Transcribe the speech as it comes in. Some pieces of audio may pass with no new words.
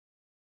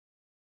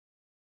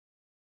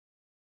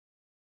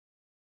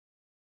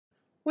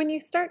When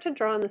you start to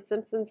draw on the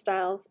Simpson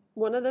styles,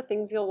 one of the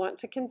things you'll want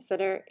to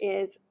consider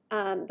is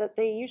that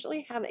they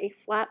usually have a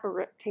flat or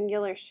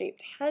rectangular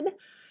shaped head.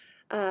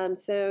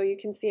 So you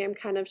can see I'm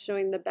kind of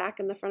showing the back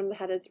and the front of the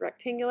head is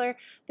rectangular.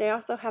 They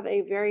also have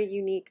a very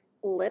unique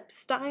lip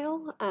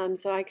style.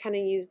 So I kind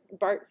of used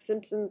Bart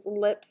Simpson's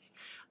lips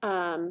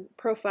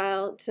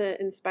profile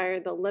to inspire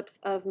the lips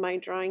of my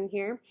drawing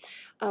here.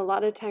 A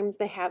lot of times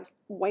they have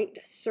white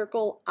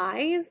circle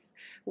eyes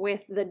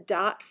with the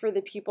dot for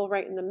the pupil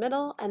right in the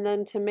middle, and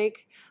then to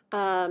make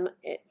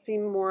it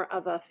seem more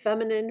of a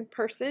feminine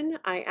person,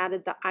 I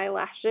added the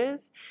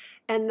eyelashes.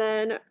 And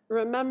then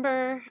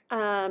remember,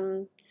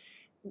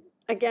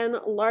 again,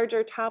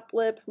 larger top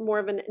lip, more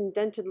of an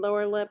indented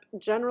lower lip,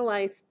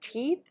 generalized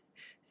teeth,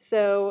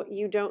 so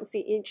you don't see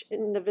each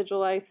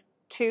individualized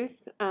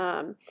tooth,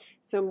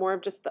 so more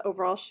of just the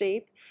overall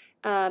shape.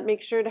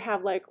 Make sure to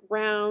have like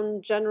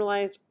round,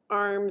 generalized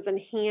arms and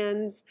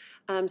hands,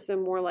 so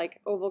more like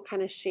oval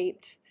kind of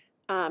shaped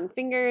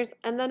fingers.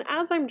 And then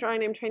as I'm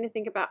drawing, I'm trying to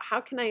think about how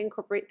can I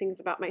incorporate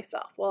things about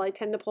myself. Well, I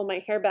tend to pull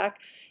my hair back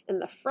in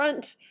the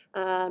front,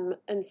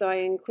 and so I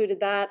included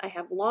that. I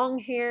have long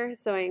hair,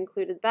 so I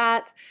included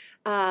that.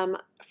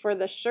 For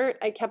the shirt,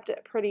 I kept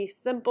it pretty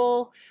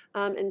simple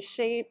in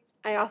shape.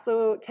 I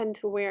also tend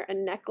to wear a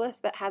necklace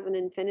that has an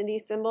infinity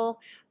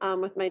symbol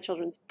with my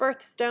children's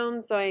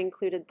birthstone, so I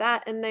included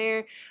that in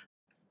there.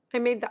 I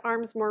made the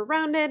arms more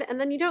rounded, and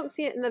then you don't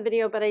see it in the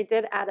video, but I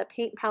did add a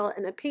paint palette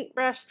and a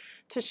paintbrush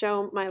to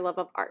show my love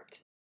of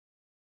art.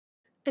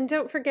 And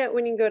don't forget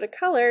when you go to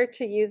color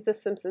to use the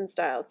Simpson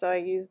style. So I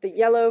used the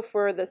yellow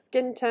for the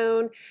skin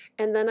tone,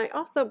 and then I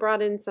also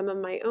brought in some of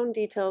my own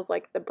details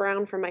like the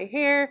brown for my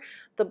hair,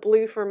 the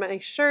blue for my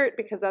shirt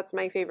because that's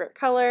my favorite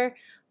color.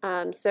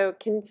 So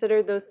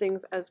consider those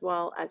things as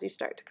well as you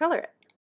start to color it.